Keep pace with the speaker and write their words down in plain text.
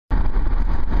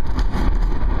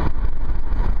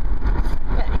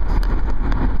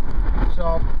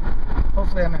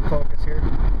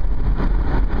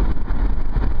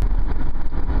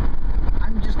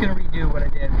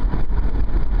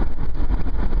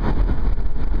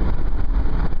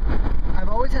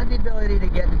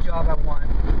job I want.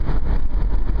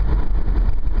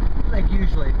 Like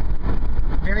usually.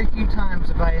 Very few times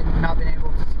have I not been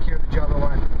able to secure the job I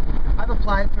want. I've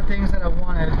applied for things that I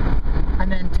wanted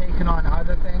and then taken on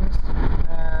other things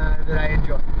that I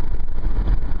enjoy.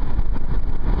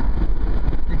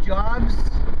 The jobs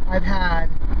I've had,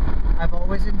 I've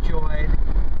always enjoyed.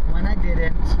 When I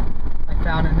didn't, I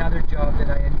found another job that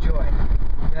I enjoyed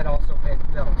that also paid the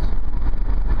bills.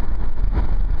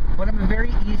 But I'm a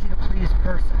very easy to please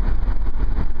person.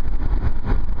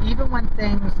 Even when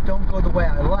things don't go the way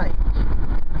I like,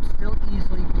 I'm still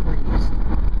easily pleased.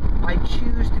 I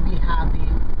choose to be happy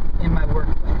in my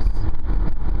workplace,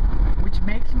 which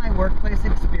makes my workplace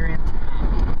experience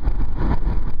happy.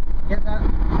 Get that?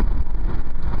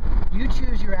 You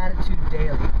choose your attitude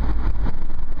daily.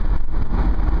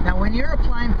 Now, when you're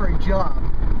applying for a job,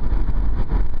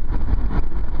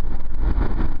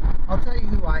 I'll tell you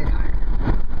who I'd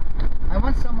hire. I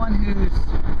want someone who's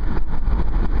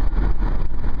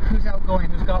outgoing,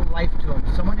 who's got life to them,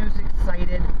 someone who's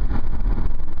excited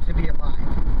to be alive,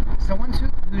 someone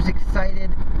who's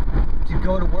excited to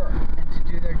go to work and to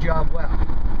do their job well.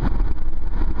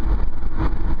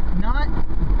 Not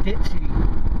ditzy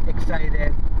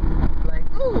excited, like,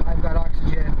 ooh, I've got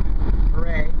oxygen,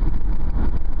 hooray.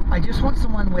 I just want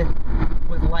someone with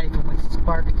life and with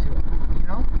spark to it, you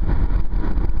know?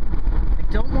 I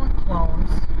don't want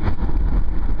clones,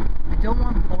 I don't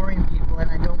want boring people, and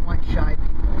I don't want shy people.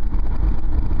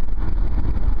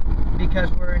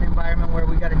 Because we're in an environment where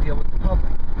we got to deal with the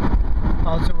public.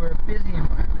 Also, we're a busy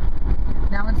environment.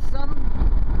 Now, in some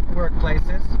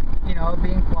workplaces, you know,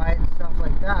 being quiet and stuff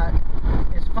like that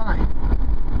is fine.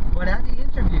 But at the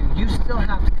interview, you still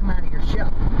have to come out of your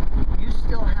shell. You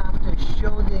still have to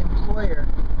show the employer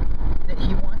that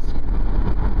he wants you.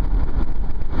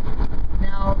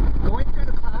 Now, going through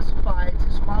the classifieds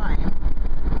is fine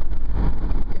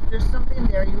if there's something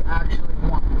there you actually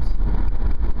want.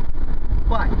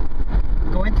 But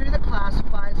going through the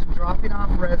classifieds and dropping off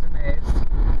resumes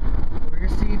or your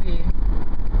CV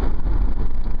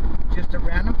just at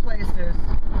random places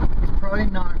is probably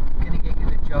not going to get you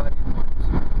the job you want.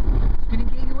 It's going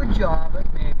to get you a job,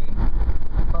 maybe,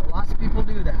 but lots of people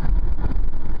do that,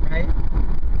 right?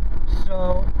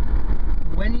 So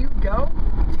when you go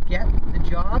to get the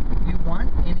job you want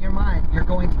in your mind, you're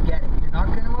going to get it. You're not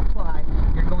going to apply,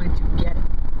 you're going to get it.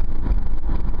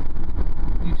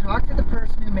 You talk to the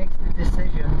person who makes the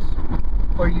decisions,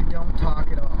 or you don't talk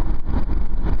at all.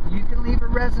 You can leave a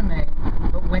resume,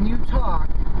 but when you talk,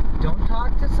 don't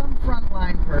talk to some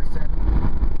frontline person.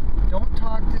 Don't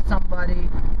talk to somebody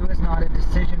who is not a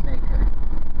decision maker.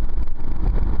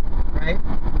 Right?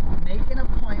 Make an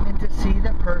appointment to see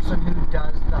the person who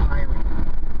does the hiring.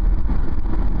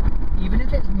 Even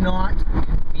if it's not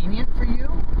convenient for you,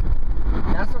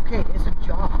 that's okay. It's a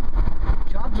job.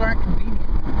 Jobs aren't convenient.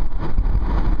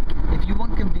 If you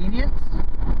want convenience,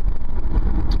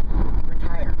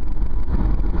 retire.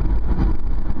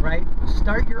 Right?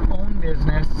 Start your own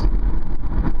business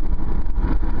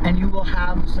and you will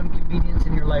have some convenience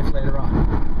in your life later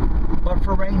on. But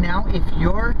for right now, if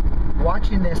you're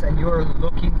watching this and you're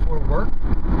looking for work,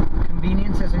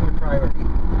 convenience isn't your priority.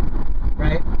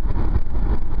 Right?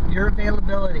 Your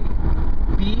availability.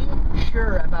 Be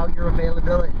sure about your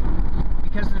availability.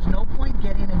 Because there's no point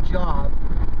getting a job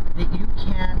that you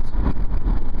can't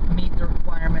meet the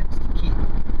requirements to keep,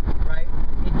 right?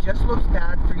 It just looks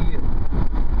bad for you.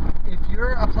 If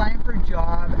you're applying for a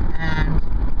job and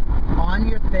on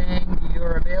your thing,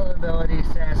 your availability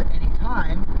says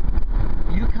anytime,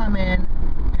 you come in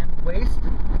and waste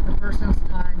the person's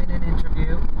time in an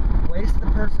interview, waste the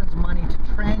person's money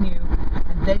to train you,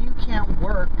 and then you can't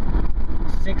work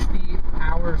 60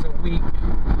 hours a week.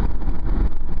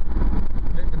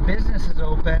 The business is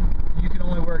open, you can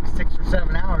only work 6 or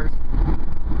 7 hours.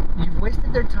 You've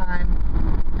wasted their time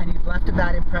and you've left a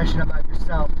bad impression about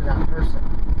yourself to that person.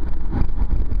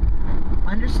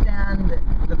 Understand that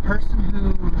the person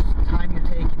whose time you're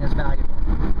taking is valuable,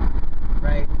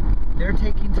 right? They're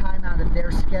taking time out of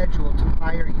their schedule to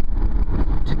hire you,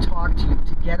 to talk to you,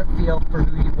 to get a feel for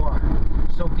who you are.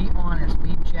 So be honest,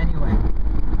 be genuine,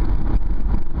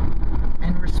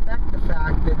 and respect the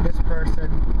fact that this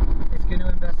person is going to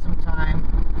invest some time,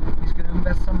 he's going to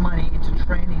invest some money into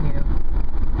training you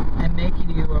and making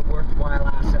you a worthwhile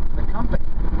asset for the company.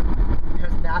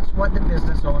 Because that's what the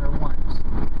business owner wants.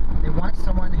 They want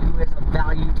someone who is of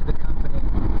value to the company,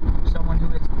 someone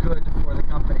who is good for the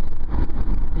company.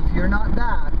 If you're not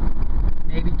that,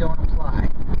 maybe don't apply.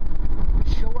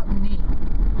 Show up neat,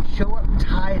 show up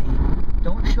tidy.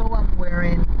 Don't show up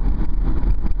wearing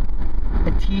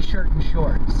a t-shirt and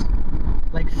shorts.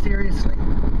 Like, seriously.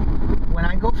 when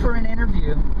I go for an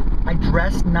interview, I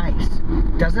dress nice.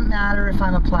 Doesn't matter if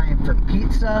I'm applying for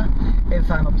pizza, if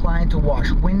I'm applying to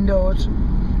wash windows,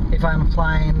 if I'm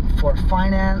applying for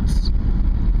finance,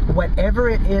 whatever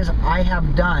it is I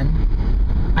have done,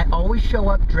 I always show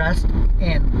up dressed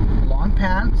in long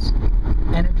pants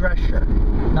and a dress shirt.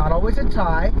 Not always a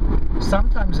tie,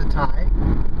 sometimes a tie,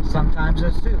 sometimes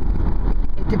a suit.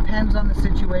 It depends on the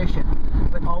situation,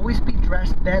 but always be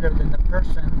dressed better than the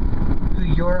person who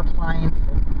you're applying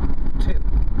to,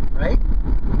 right?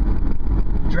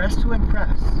 Dress to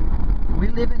impress. We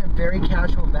live in a very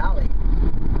casual valley,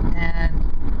 and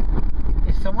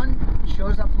if someone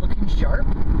shows up looking sharp,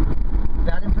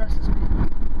 that impresses me.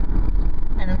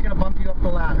 And it's going to bump you up the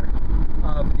ladder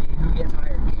of the who gets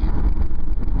hired game.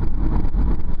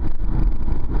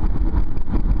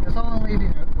 That's all I'm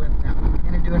leaving it with now. I'm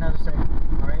going to do another segment.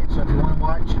 Alright, so if you want to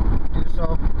watch, do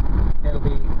so. It'll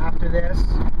be after this.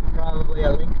 Probably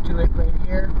a link to it right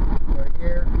here or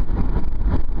here.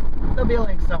 There'll be a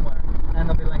link somewhere, and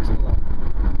there'll be links below.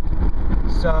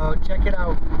 So check it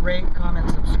out. Rate, comment,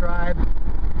 subscribe.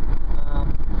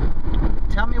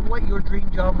 Tell me what your dream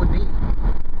job would be.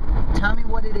 Tell me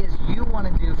what it is you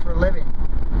want to do for a living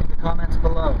in the comments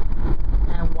below,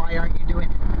 and why aren't you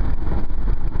doing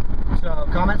it? So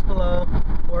comments below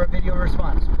or a video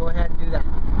response. Go ahead and do that.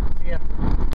 See ya.